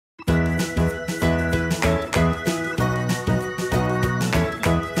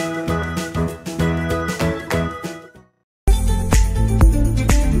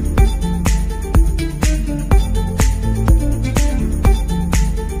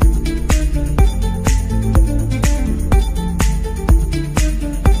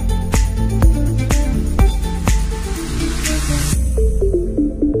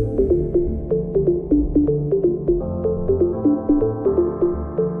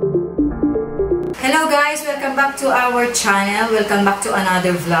Hello guys! Welcome back to our channel. Welcome back to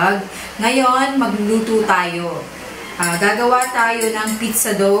another vlog. Ngayon, magluluto tayo. Gagawa tayo ng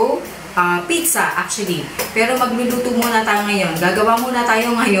pizza dough. Pizza actually. Pero magluluto muna tayo ngayon. Gagawa muna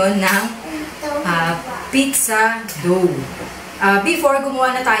tayo ngayon ng pizza dough. Before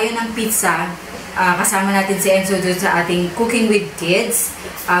gumawa na tayo ng pizza, kasama natin si Enzo doon sa ating Cooking with Kids.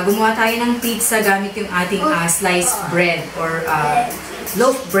 Gumawa tayo ng pizza gamit yung ating sliced bread or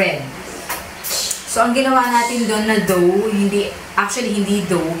loaf bread. So, ang ginawa natin doon na dough, hindi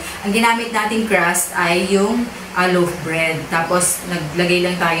dough. Ang ginamit nating crust ay yung loaf bread. Tapos, naglagay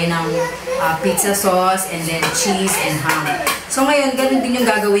lang tayo ng pizza sauce and then cheese and ham. So, ngayon, ganun din yung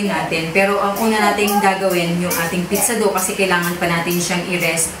gagawin natin. Pero, ang una nating gagawin yung ating pizza dough kasi kailangan pa natin siyang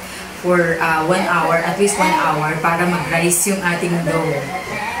i-rest for 1 hour, at least 1 hour, para mag-rise yung ating dough.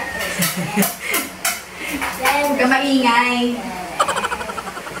 Huwag ka maingay.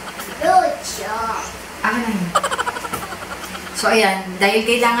 So, ayan. Dahil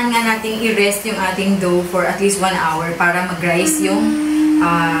kailangan nga nating i-rest yung ating dough for at least 1 hour para mag-rise yung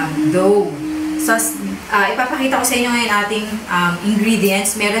dough. So, ipapakita ko sa inyo ngayon ating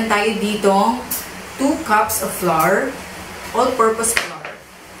ingredients. Meron tayo ditong 2 cups of flour, all-purpose flour.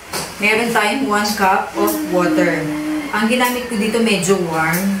 Meron tayong 1 cup of water. Ang ginamit ko dito medyo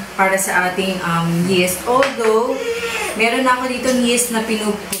warm para sa ating yeast. Although, meron ako dito yeast na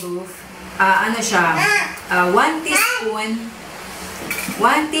pinuproof. Ano siya? 1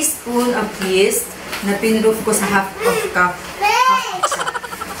 teaspoon of yeast na pinroof ko sa half cup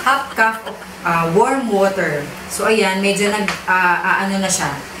of warm water. So, ayan, medyo ano na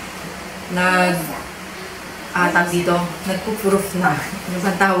siya. Nagpo-proof na. Ano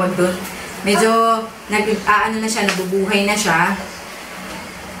bang tawag doon? Medyo, ano na siya, nabubuhay na siya.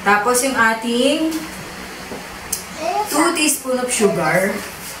 Tapos, yung ating 2 teaspoon of sugar.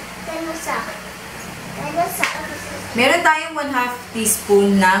 Meron tayong 1/2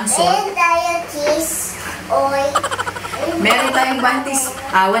 teaspoon ng salt. Meron tayong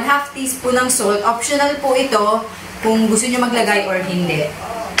 1/2 teaspoon ng salt. Optional po ito kung gusto nyo maglagay or hindi.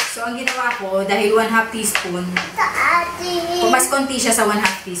 So, ang ginawa ko, dahil 1/2 teaspoon, kung mas konti siya sa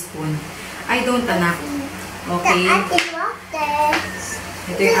 1/2 teaspoon. I don't, anak. Okay? Ito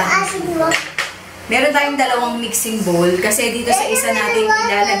yung ating sugar. Meron tayong dalawang mixing bowl kasi dito sa isa natin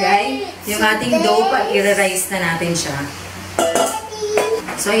ilalagay yung ating dough pag i-rise na natin siya.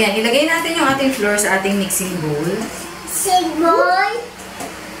 So, ayan. Ilagay natin yung ating flour sa ating mixing bowl.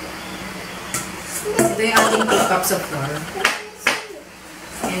 Ito yung ating 2 cups of flour.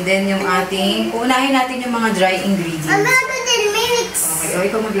 And then yung ating, uunahin natin yung mga dry ingredients. Okay, o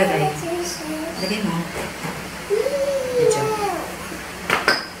ikaw maglagay. Lagay mo. Good job.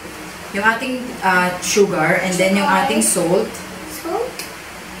 Yung ating sugar, and then yung ating salt. Salt?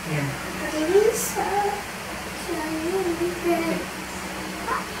 Yeah.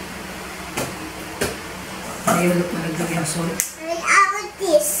 Ayaw, look, malaglag yung salt.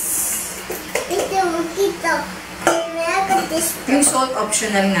 Yung salt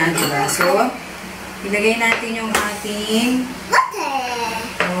optional nga, diba? So, ilagay natin yung ating...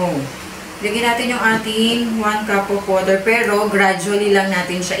 Oh. Ilagay natin yung ating 1 cup of water, pero gradually lang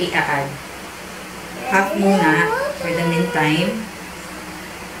natin siya i-add. Half muna for the meantime.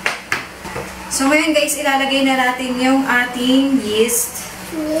 So, ngayon guys, ilalagay na natin yung ating yeast.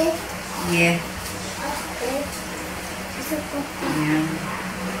 Yeah. Ayan.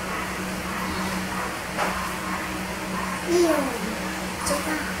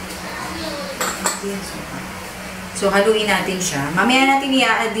 So, haluin natin siya. Mamaya natin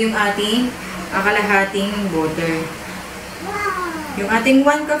i-add yung ating kalahating water. Yung ating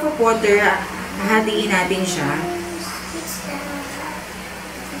 1 cup of water, hahatiin natin siya.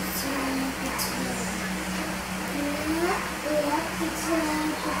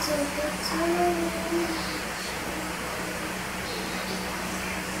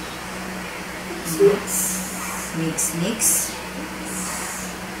 Mix.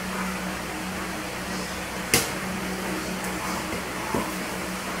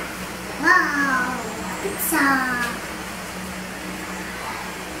 Wow! Pizza!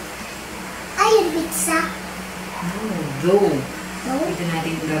 Ayun, pizza! Oh, dough! Ito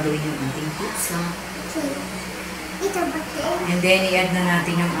natin gagawin yung ating pizza. Okay. Ito butter. And then, i-add na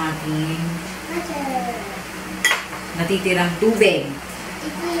natin yung ating Butter. natitirang tubig.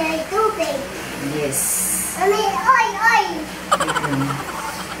 Itilay tubig. Yes. Oy!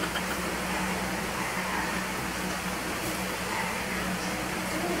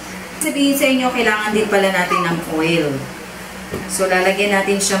 Sabihin sa inyo, kailangan din pala natin ng oil. So, lalagyan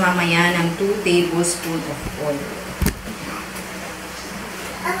natin siya mamaya ng 2 tablespoons of oil.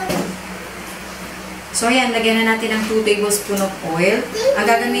 So, ayan, lagyan na natin ng 2 tablespoon of oil. Ang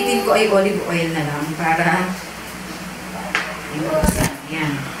gagamitin ko ay olive oil na lang para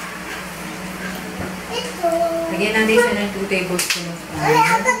ayan. Lagyan natin siya ng 2 tablespoon of oil.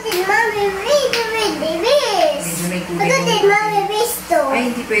 Medyo may tubig.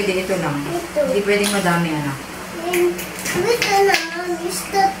 Ay, hindi pwede. Ito lang. Hindi pwedeng madami, anak.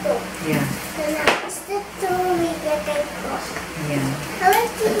 Yeah. Ayan.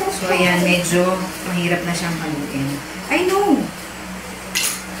 So, ayan, medyo mahirap na siyang haluin. I know!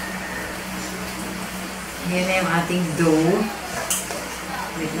 Ayan na yung ating dough.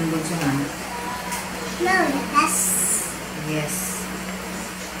 Wait lang bunso na. No, yes. Yes.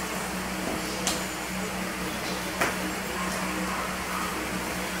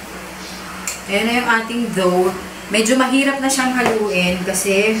 Ayan na yung ating dough. Medyo mahirap na siyang haluin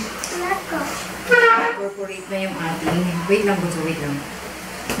kasi nag-incorporate na yung ating... Wait lang bunso, wait lang.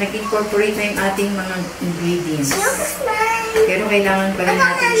 Nag-incorporate na yung ating mga ingredients. Pero kailangan pa rin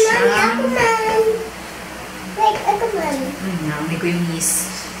natin siyang... Naamoy ko yung yeast.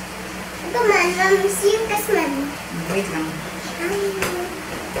 Wait lang.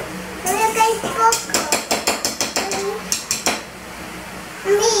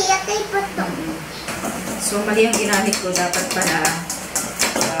 So, mali ang ginamit ko. Dapat pala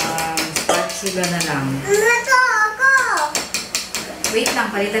spatula na lang. Wait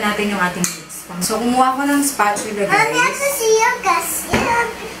lang, palitan natin yung ating mix. So, kumuha ko ng spatula, guys.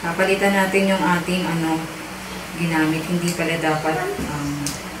 Papalitan natin yung ating ginamit. Hindi pala dapat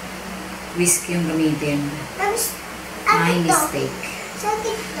whisk yung gamitin. My mistake.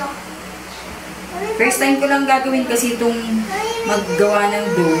 First time ko lang gagawin kasi itong maggawa ng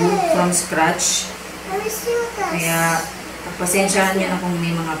dough from scratch. Kaya, pasensyahan nyo na kung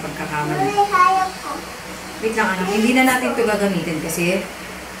may mga pagkakamali. Wait lang, anak. Hindi na natin ito gagamitin kasi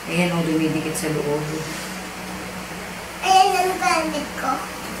ayan, dumidikit sa loob. Ayan ang gamit ko.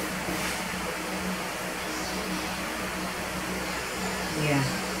 Yeah.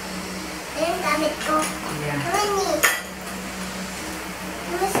 Ayan ang gamit ko. Yeah.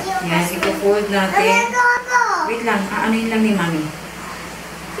 Yan, ipo-fold natin. Wait lang, aanoin lang ni Mami.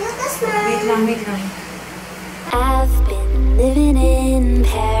 Wait lang, wait lang. I've been living in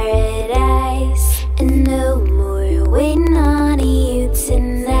paradise, and no more waiting on you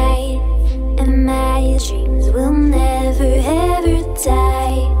tonight. And my dreams will never ever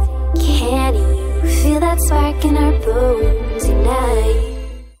die. Can you feel that spark in our bones tonight?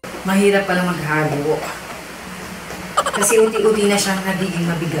 Mahirap pala maghalo. Kasi unti-unti na siyang nagiging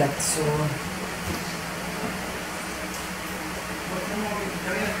mabigat. So,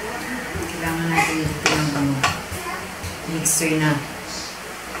 kailangan natin dito ng mixer na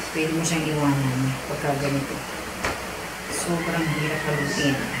pwede mo siyang iwanan pagka ganito. Sobrang hirap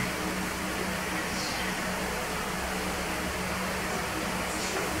haluin.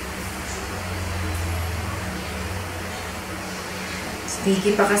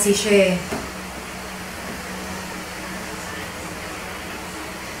 Sticky pa kasi siya eh.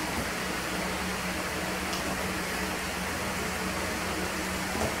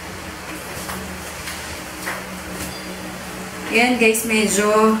 Ayan guys, medyo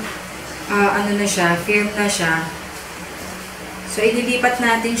ano na siya, firm na siya. So, ililipat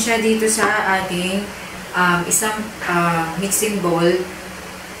natin siya dito sa ating isang mixing bowl.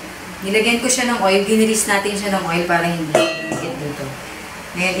 Nilagyan ko siya ng oil, giniris natin siya ng oil para hindi dumikit dito.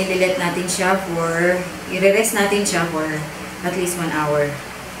 Ngayon, ililet natin siya i-rest natin siya for at least 1 hour.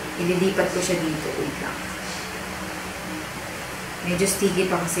 Ililipat ko siya dito. Wait lang. Medyo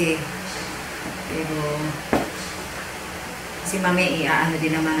sticky pa kasi. Pero, kasi mamaya iaano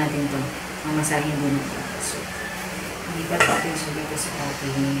din naman natin ito. Mamasahin din ito. So, ilipat natin siya dito sa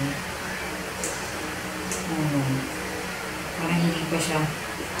ating para hindi pa siya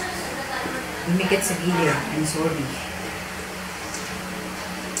dumikit sa gilid. I'm sorry.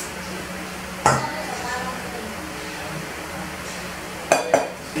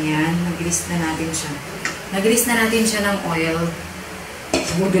 Ayan, nag-grease na natin siya. Nag-grease na natin siya ng oil.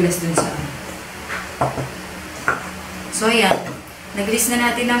 Budulas dun sa So, ayan. Nag-grease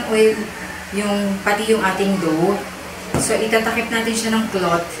na natin ng oil pati yung ating dough. So, itatakip natin siya ng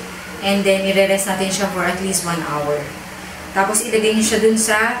cloth. And then, i-rest natin siya for at least 1 hour. Tapos, ilagay niyo siya dun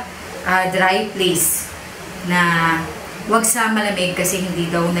sa dry place na wag sa malamig kasi hindi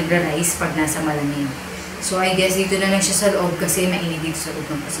daw nagra-rise pag nasa malamig. So, I guess dito na lang siya sa loob kasi mainit dito sa loob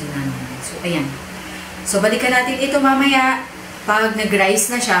ng kusina namin. So, ayan. So, balikan natin ito mamaya pag nag-rise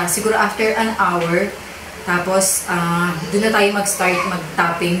na siya, siguro after an hour. Tapos, doon na tayo mag-start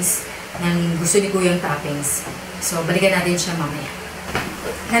mag-toppings ng gusto ni Kuyang toppings. So, balikan natin siya mamaya.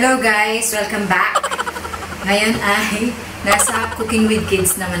 Hello guys! Welcome back! Ngayon ay nasa Cooking with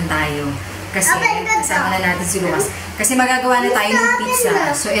Kids naman tayo. Kasi kasama na natin si Lucas. Kasi magagawa na tayo ng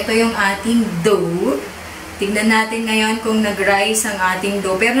pizza. So ito yung ating dough. Tignan natin ngayon kung nag-rise ang ating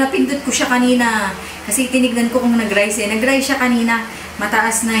dough. Pero napindot ko siya kanina. Kasi tinignan ko kung nag-rise eh. Nag-rise siya kanina.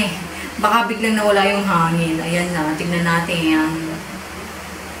 Mataas na eh. Baka biglang nawala yung hangin. Ayan na. Tignan natin yan.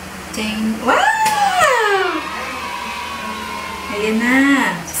 Ting. Wow! Ayan na.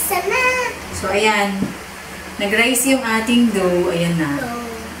 Sama. So ayan. Nag-rise yung ating dough. Ayan na.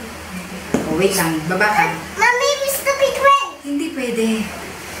 Oh, wait lang. Baba ka. Mommy, Mr. Big Red. Hindi pwede.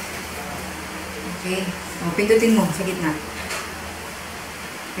 Okay. O, pindutin mo sa gitna.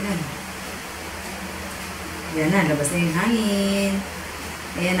 Ganun. Ayan na. Labas na yung hangin.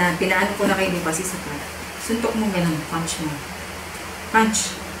 Ayan na. Pinaano ko na kay Lucas isa pa. Suntok mo ganun. Punch mo.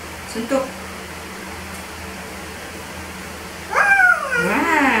 Punch. Suntok.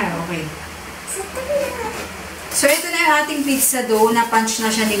 Wow. Okay. So, ito na yung ating pizza dough. Na-punch na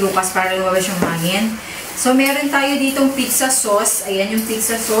siya ni Lucas para lumabas yung hangin. So, meron tayo ditong pizza sauce. Ayan yung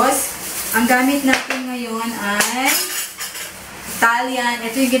pizza sauce. Ang gamit natin ngayon ay Italian.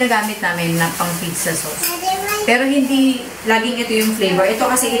 Ito yung ginagamit namin na pang pizza sauce. Pero hindi laging ito yung flavor. Ito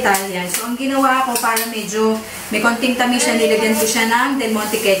kasi Italian. So, ang ginawa ko para medyo may konting tamis siya, nilagyan ko siya ng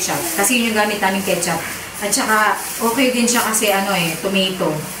delmonte ketchup. Kasi yun yung gamit namin ketchup. At saka, okay din siya kasi ano eh,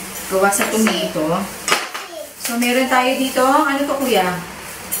 tomato. Gawa sa tomato. So, meron tayo dito. Ano to, kuya?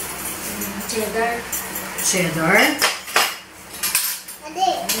 Cheddar. Cheddar. Ade.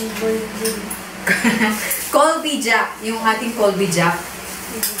 Colby Jack. Yung ating Colby Jack.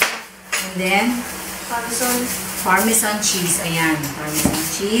 And then, Parmesan cheese. Ayan. Parmesan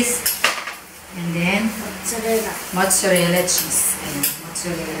cheese. And then, mozzarella cheese. Ayan.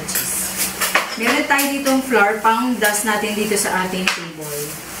 Mozzarella cheese. Meron tayo ditong flour pang dust natin dito sa ating table.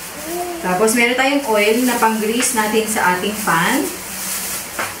 Tapos, meron tayong oil na pang-grease natin sa ating pan.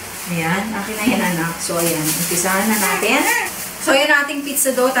 Ayan. Akin na yan, anak. So, ayan. Umpisahan na natin. So, ayan ating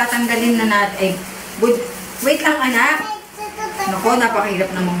pizza dough. Tatanggalin na natin. Wait lang, anak. Naku, napakahirap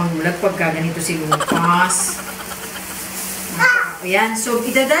namang magulag pagka ganito si Lucas. Ayan. So,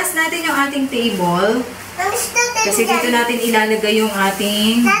 idadust natin yung ating table. Kasi dito natin ilalagay yung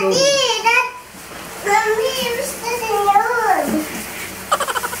ating dough.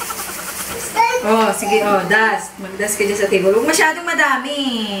 Oh, sige. Oh, dust. Mag-dust ka dyan sa table. Huwag masyadong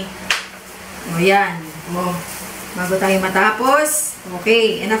madami. Oh, yan. Oh, bago tayo matapos.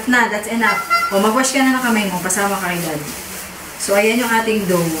 Okay, enough na. That's enough. Oh, mag-wash ka na ng kamay mo. Pasama ka kay Dad. So, ayan yung ating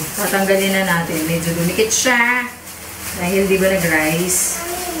dough. Tatanggalin na natin. Medyo dumikit siya. Dahil di ba nag-rise?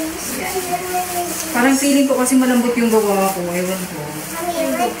 Ayan. Parang feeling ko kasi malambot yung gawa ko. Ewan ko.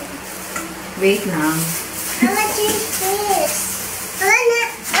 Wait lang. Mama, cheese this.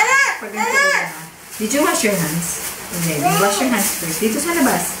 Did you wash your hands? Okay, wash your hands first. Dito sa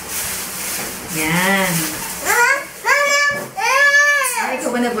labas. Yan. Ay, ikaw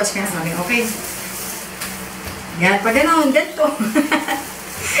ba nag-wash ka na? Okay. Yan, pag gano'n, ganito.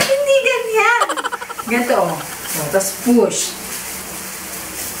 Hindi ganyan. Ganito, oh. So, tapos push.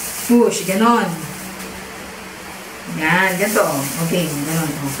 Push, gano'n. Yan, ganito, oh. Okay,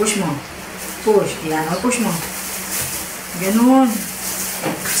 gano'n. Oh, push mo. Push. Yan, oh, push mo. Gano'n.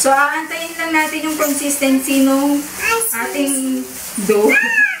 So, aantayin lang natin yung consistency nung ating dough.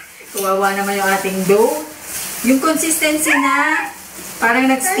 Kawawa naman yung ating dough. Yung consistency na parang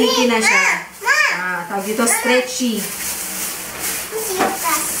nag-sticky na siya. Tawag dito, stretchy.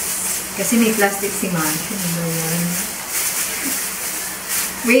 Kasi may plastic si Man.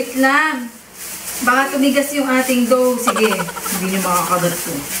 Wait lang. Baka tumigas yung ating dough. Sige, hindi nyo makakagat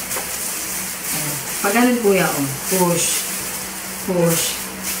to. Pag ganun, kuya, oh. Push. Push.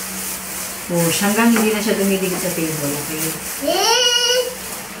 Push. Hanggang hindi na siya dumidikit sa table. Okay?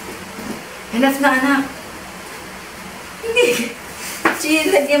 Enough na, anak. Hindi.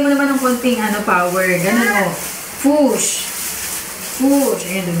 Chill. Lagyan mo naman ng konting power. Ganun, oh. Push. Push.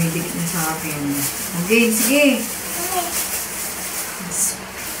 Ayan, dumidikit na sa akin. Okay, sige.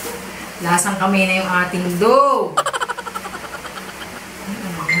 Lasang kamay na yung ating dough.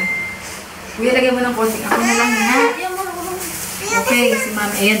 Kuya, lagyan mo ng konting. Ako na lang, ha? Okay, si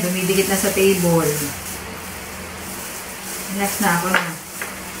Ma'am. Ayan, dumidikit na sa table. Enough na, ako na.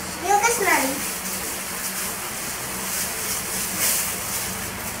 Lucas na.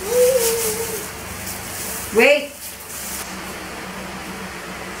 Wait!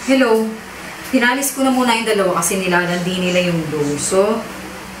 Hello. Pinalis ko na muna yung dalawa kasi nilalandi nila yung dough. So,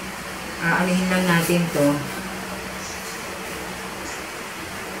 aalihin lang natin to.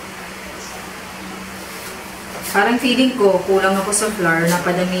 Parang feeling ko, kulang ako sa flour.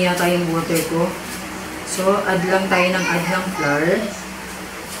 Napadami yata yung water ko. So, add lang tayo ng add ng flour.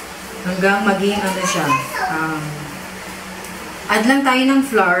 Hanggang maging ano siya. Add lang tayo ng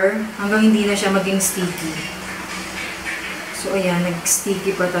flour hanggang hindi na siya maging sticky. So, ayan.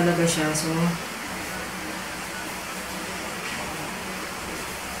 Nag-sticky pa talaga siya. So,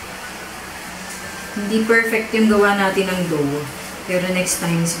 hindi perfect yung gawa natin ng dough. Pero next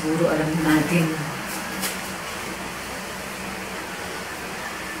time siguro alam natin.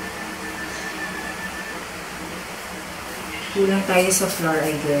 Kulang tayo sa flour,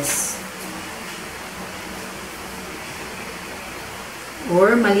 I guess.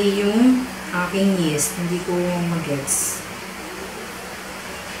 Or mali yung aking yeast. Hindi ko magets.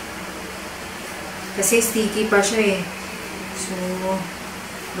 Kasi sticky pa siya eh. So,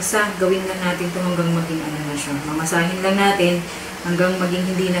 basta gawin lang natin ito hanggang maging ano na siya. Mamasahin lang natin hanggang maging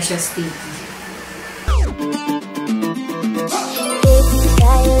hindi na siya sticky.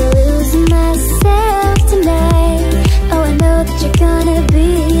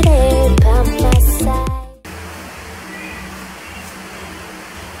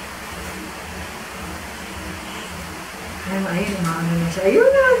 Ayun, maano na siya. Ayun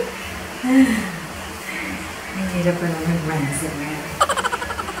na! Ang hirap pala mag-bansa nga.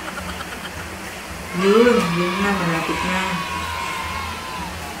 Yun na, malapit na.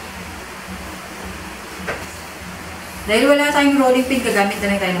 Dahil wala tayong rolling pin, gagamit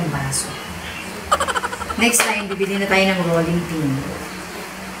na lang tayo ng baso. Next time, bibili na tayo ng rolling pin.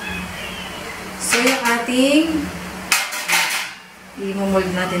 So, yung ating i-mold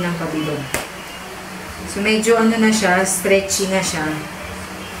natin ng pabilog. So, medyo ano na siya, stretchy na siya.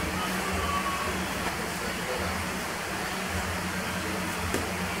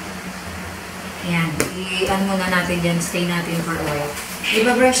 Ayan, i-ano muna natin dyan, stay natin for a while.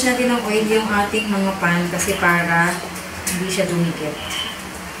 Iba-brush natin ng oil yung ating mga pan kasi para hindi siya dumikit.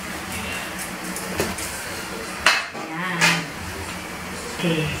 Ayan.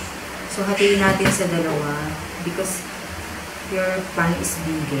 Okay. So, hatiin natin sa dalawa because your pan is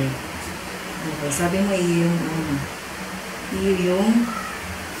bigger. Okay, sabi mo yung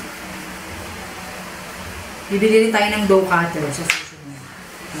bibili rin tayo ng dough cutter sa susunod.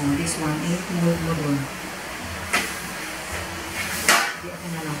 This one, mold mo doon. Hindi ako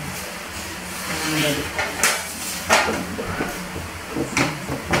na lang. Madali.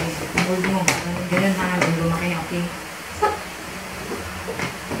 Mold mo. Ganun ha, doon lumaki. Okay.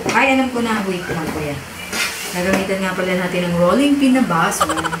 Ay, alam ko na. Wait lang ko yan. Nagamitan nga pala natin ng rolling pin na baso.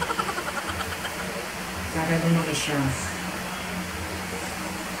 Para lumaki siya.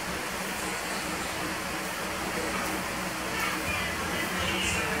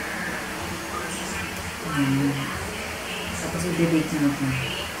 Tapos i-bake na ako.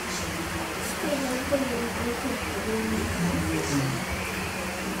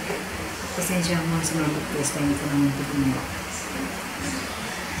 Pasensya ako mga sumabot ko. Basta hindi ko naman ito gumawa.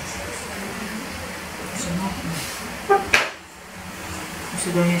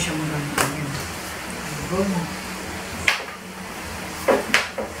 Gusto daw niya siya magamit. Ayan.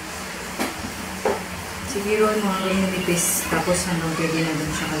 Sige, roll mo hanggang lumipis. Tapos hanggang pwede na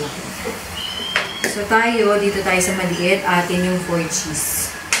doon siya kalaki. So tayo, dito tayo sa maliit, atin yung 4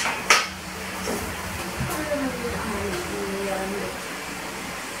 cheese.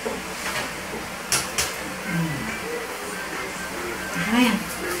 Ayan.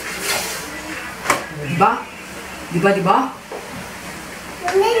 Diba? Diba?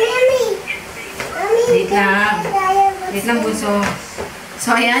 Wait lang. Wait lang, bunso.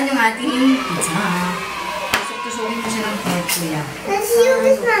 So, ayan yung ating pizza. Tusok-tusokin ko siya ng pork, kuya.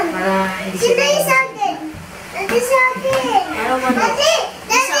 Para hindi siya... Para wala.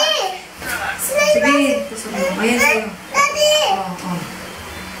 Sige, tusok mo. Ayan sa'yo. Oo.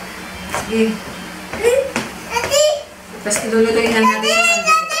 Sige. Tapos ilulutuin lang natin sa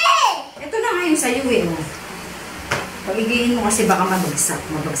sandali. Ito na nga yung sa'yo eh. Pag-igihin mo kasi baka mabagsak.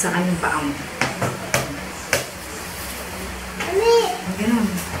 Mabagsakan yung paa mo. Ganun.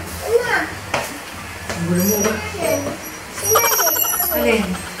 Ang gulo mo ba? Alin?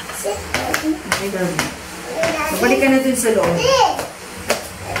 Okay, dog. Mabalik ka na dun sa loob. Okay.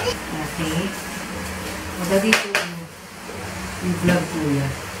 Magda dito yung vlog kuya.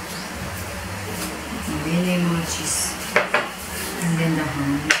 Ayan na yung mga cheese. And then the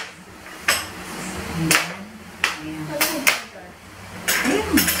ham. And then, ayan. Ayan,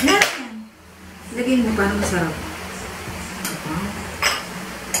 lahat yan. Lagyan mo parang masarap.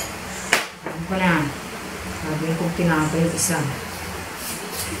 Ko na. Sabi kong tinapay yung isa.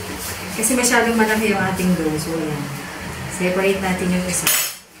 Kasi masyadong malaki yung ating dough. So, ayan. Separate natin yung isa.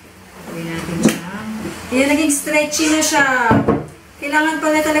 Gawin natin siya. Ayan, naging stretchy na siya. Kailangan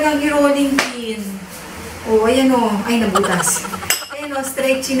pala talagang i-rolling pin. Oh, ayan o. Ay, nabutas. Ayan o,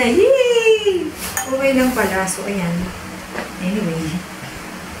 stretchy na. Yay! Okay lang pala. So, ayan. Anyway.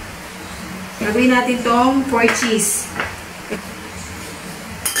 Gagawin natin tong pork cheese.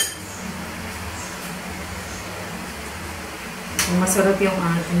 So, masarap yung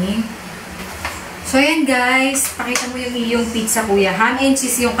ating. So, ayan guys. Pakita mo yung iyong pizza, kuya. Ham and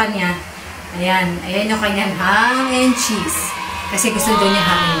cheese yung kanya. Ayan. Ayan yung kanyang ham and cheese. Kasi gusto doon niya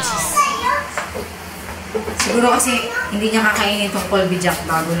ham and cheese. Siguro kasi hindi niya kakainin itong Colby Jack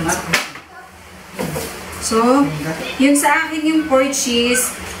bago naman sa kanya. So, yung sa akin yung 4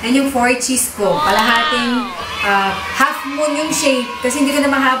 cheese, and yung 4 cheese ko, kalahating half moon yung shape. Kasi hindi ko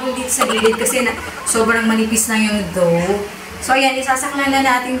na mahabol dito sa gilid kasi sobrang manipis na yung dough. So, ayan, isasaklan na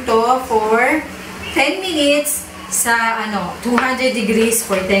natin to for 10 minutes sa 200 degrees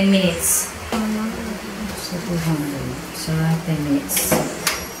for 10 minutes. So, 200 sa 10 minutes.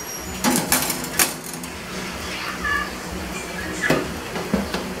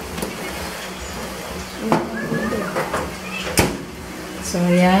 So,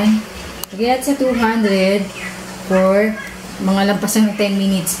 ayan. Lagyan sa 200 for mga lampas ng 10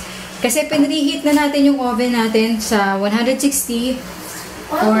 minutes. Kasi pinreheat na natin yung oven natin sa 160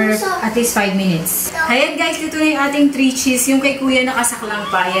 for at least 5 minutes. Ayan guys, dito na yung ating 3 cheese. Yung kay kuya nakasaklang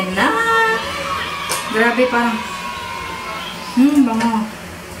pa. Ayan na. Grabe parang. Bango.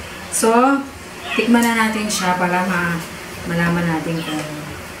 So, tikman na natin siya para malaman natin kung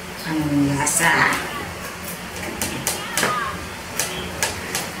anong lasa.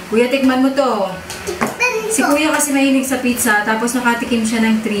 Kuya, tikman mo to. Si kuya kasi mahilig sa pizza, tapos nakatikim siya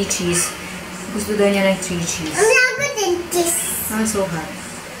ng 3 cheese. Gusto daw niya ng 3 cheese. Ang lago din cheese. So hot.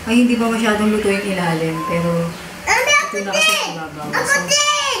 Ay, hindi ba masyadong luto yung ilalim, pero Ako ito na kasi ibabaw. Ako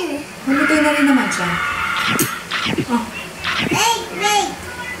din! Maluto na rin naman siya. Oh. Wait.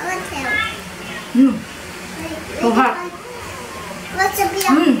 I want to. So hot. What's a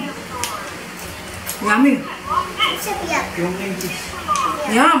biyak? Yummy. What's a biyak?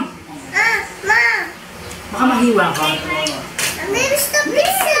 Yum. Ma! Baka mahiwa ka. May gusto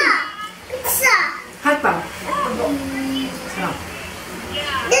pizza! Pizza! Hot pa. Sarap.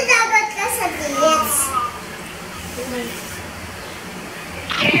 Di dapat ka sa diets.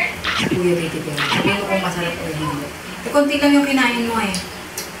 Kuya, tititin. Sabihin mo kung masarap o hindi. Konti lang yung kinain mo eh.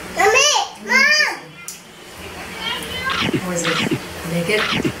 Mami! Mom! How is it? Like it?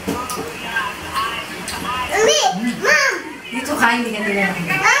 Mami! Mom! Dito ka, hindi ka nila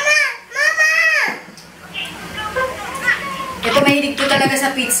nakita. Mama! Mama! Ito, mahilig ko talaga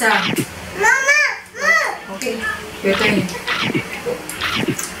sa pizza. Mama! Mom! Okay. Your turn.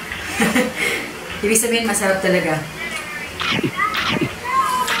 Ibig sabihin, masarap talaga.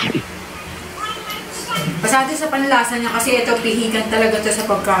 Pasado sa panlasa niya kasi ito, pihikan talaga to sa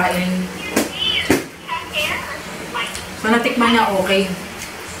pagkain. So, natikman niya okay.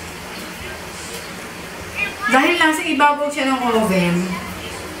 Dahil lang sa ibabaw siya ng oven,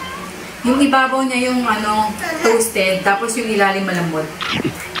 yung ibabaw niya yung toasted, tapos yung ilalim malambot.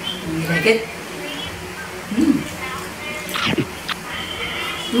 You like it?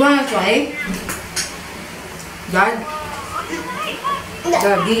 You wanna try? Dad?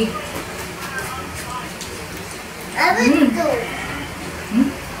 Daddy? I will go.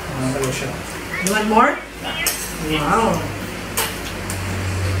 You want more? Wow.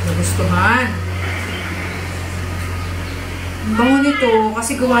 Nagustuhan. Ang bango nito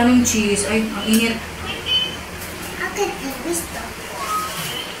kasi gawa ng cheese. Ay, ang init. Ako din gusto.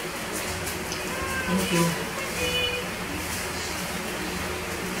 Thank you.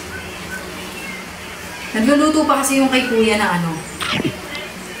 Nagluluto pa kasi yung kay kuya na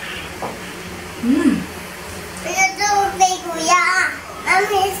Ito kay kuya.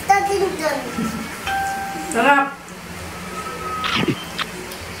 Mami, gusto din dun. Sarap.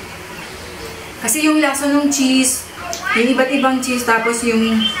 Kasi yung lasa ng cheese, yung iba't ibang cheese, tapos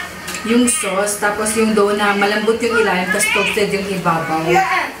yung sauce, tapos yung dough na malambot yung ilalim, tapos toasted yung ibabaw.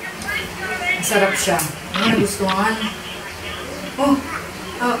 Masarap siya. Ano, nagustuhan? Oh.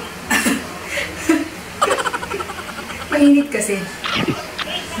 Mainit kasi.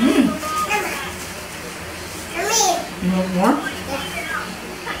 Mami. More?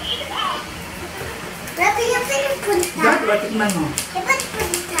 Grabe yung pinupunta. Dad, batikman mo. Ba't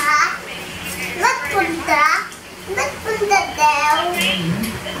punta? Ba't punta? Ba't punta daw?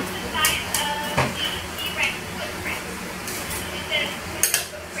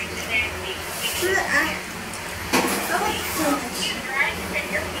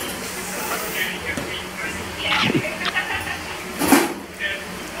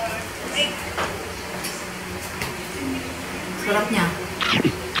 Sarap niya.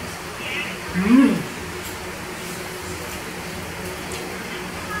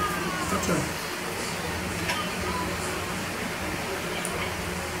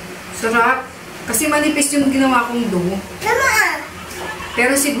 Sarap. Kasi manipis yung ginawa kong dough.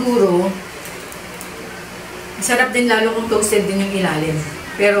 Pero siguro, sarap din lalo kung toasted din yung ilalim.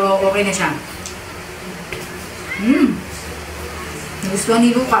 Pero okay na siya. Nagustuhan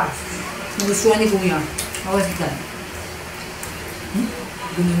ni Lucas. Nagustuhan ni Kuya. Awas ka.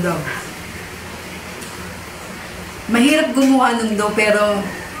 Ganyan daw. Mahirap gumawa ng dough pero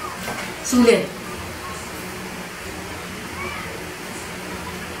sulit.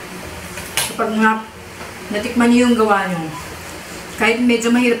 Kapag nga natikman niyo yung gawa niyo, kahit medyo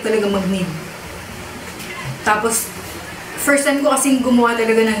mahirap talaga mag-knead. Tapos, first time ko kasing gumawa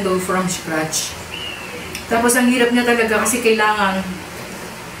talaga ng dough from scratch. Tapos, ang hirap niya talaga kasi kailangan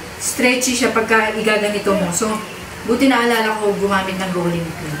stretchy siya pagka igaganito mo. So, buti naalala ko gumamit ng rolling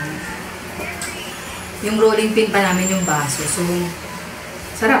pin. Yung rolling pin pa namin yung baso. So,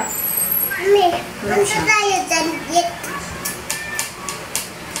 sarap. Mami, Sarap siya. tayo dyan.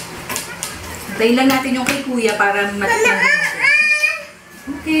 Tayin lang natin yung kay Kuya para matikman natin.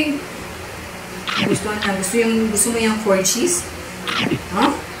 Okay. Gusto na. Gusto mo yung 4 cheese? Huh?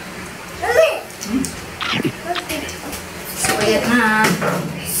 Mami! So, ayan na.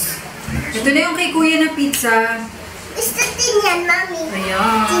 Ito na yung kay Kuya na pizza. Gusto din yan, Mami.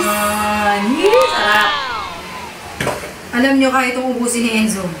 Ayan. Yes! Sarap. Alam nyo, kaya itong ubusin ni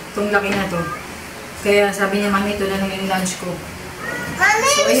Enzo. Itong laki na to. Kaya sabi niya, Mami, ito na lang yung lunch ko. Mami,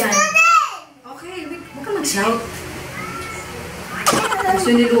 So, ayan. gusto din! Okay, wait. Huwag ka mag-shout. Gusto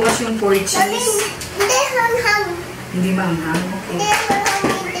ni Lucas yung 4 Mami, cheese. hindi hanghang. Hindi maanghang? Okay. Hindi hanghang,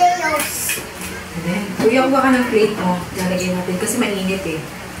 hindi yos. Then, Kuya, kuha ka ng plate mo. Lalagyan natin kasi mainit eh.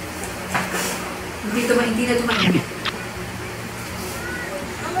 Hindi na ito mainit.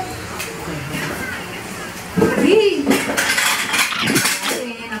 Okay.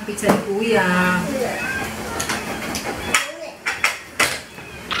 Ayan ang pizza ni Kuya.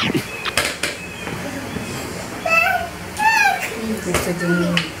 Pizza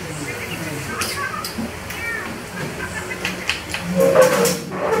din.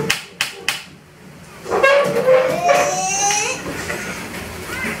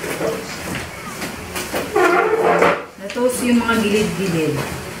 Natoast yung mga gilid-gilid.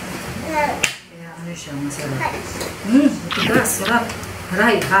 Kaya ano siya, masarap. Matigas, sarap.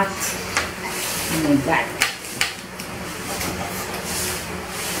 Haray, hot. Oh my God.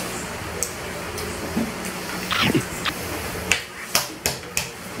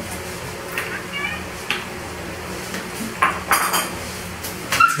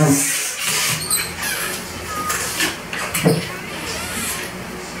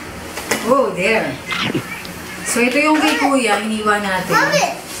 Oh, there. So, ito yung kay Kuya, hiniwa natin. Mami!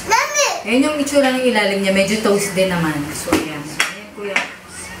 Mami! Ayan yung itsura ng ilalim niya, medyo toast din naman. So, ayan. So, ayan, Kuya.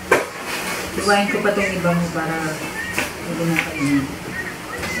 Iwain ko pa itong iba mo para hindi na kainin.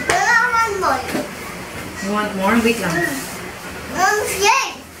 One more. You want more? Wait lang. Yay!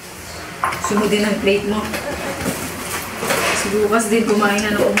 Sumudin ang plate mo. Si Lucas din kumain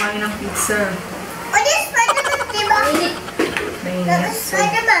ng pizza. O, di Spider-Man, diba? Mainit. So,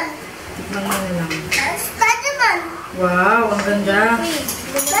 Spider-Man. tikman mo na lang. Spider-Man. Wow, ang ganda.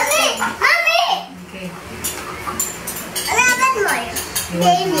 Mami! Mami! Okay. Alaban mo. You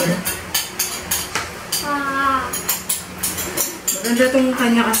want more? Maganda itong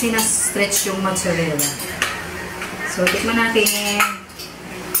kanya kasi na-stretch yung mozzarella. So, tikman natin.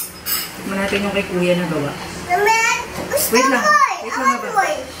 Tikman natin yung kay Kuya na gawa. Mami! Gusto Wait lang. mo. Wait lang ba?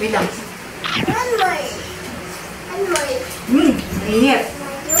 Wait lang. One more. One more. Mainit.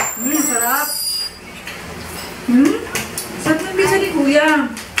 Sarap. Sarap ng pizza ni Kuya.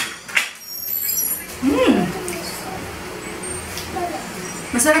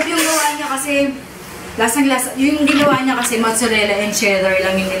 Masarap yung gawa niya kasi lasang-lasa. Yung ginawa niya kasi mozzarella and cheddar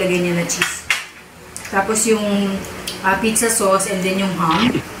lang yung nilagay niya na cheese. Tapos yung pizza sauce and then yung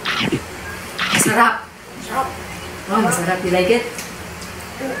ham. Masarap. Oh, masarap. You like it?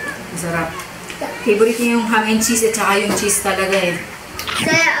 Masarap. Favorite niya yung ham and cheese at saka yung cheese talaga eh.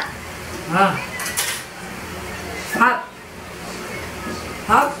 Kaya, Hot.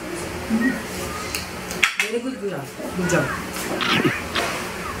 Hot? Very good, Kuya. Good job.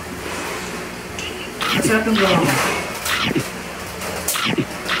 Masarap yung gawa mo.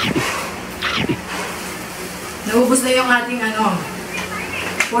 Naubos na yung ating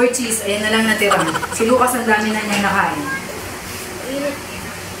 4 cheese. Ayan na lang natira. Si Lucas ang dami na niyang nakain.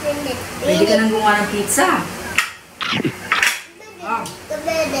 Pwede ka nang gumawa ng pizza.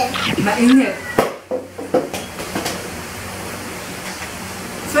 Mainit.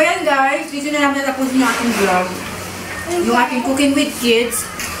 So yan guys, dito na namin natapusin yung ating vlog. Yung ating cooking with kids.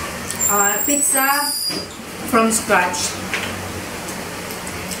 Pizza from scratch.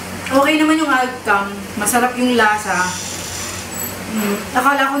 Okay naman yung outcome. Masarap yung lasa.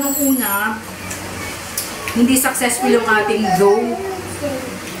 Akala ko nung una, hindi successful yung ating dough.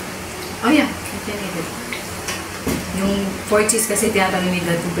 Oh yeah, yung 4 cheese kasi tinatanong ni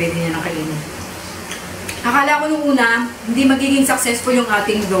Dad kung pwede niya nakainin. Akala ko nung una, hindi magiging successful yung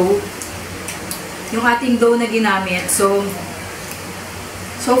ating dough. Yung ating dough na ginamit. So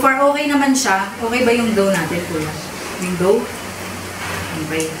far okay naman siya. Okay ba yung dough natin, kuya? Yung dough?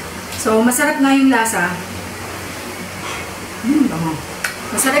 Okay. So, masarap na yung lasa. Bango.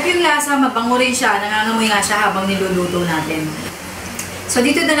 Masarap yung lasa, mabango rin siya. Nangangamoy nga siya habang niluluto natin. So,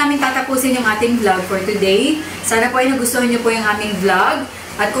 dito na namin tatapusin yung ating vlog for today. Sana po ay nagustuhan niyo po yung aming vlog.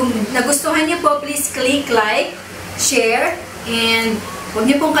 At kung nagustuhan niyo po, please click like, share, and huwag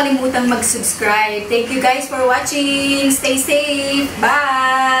niyo pong kalimutang mag-subscribe. Thank you guys for watching. Stay safe.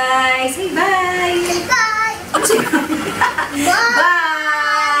 Bye! Say bye! Bye! Bye!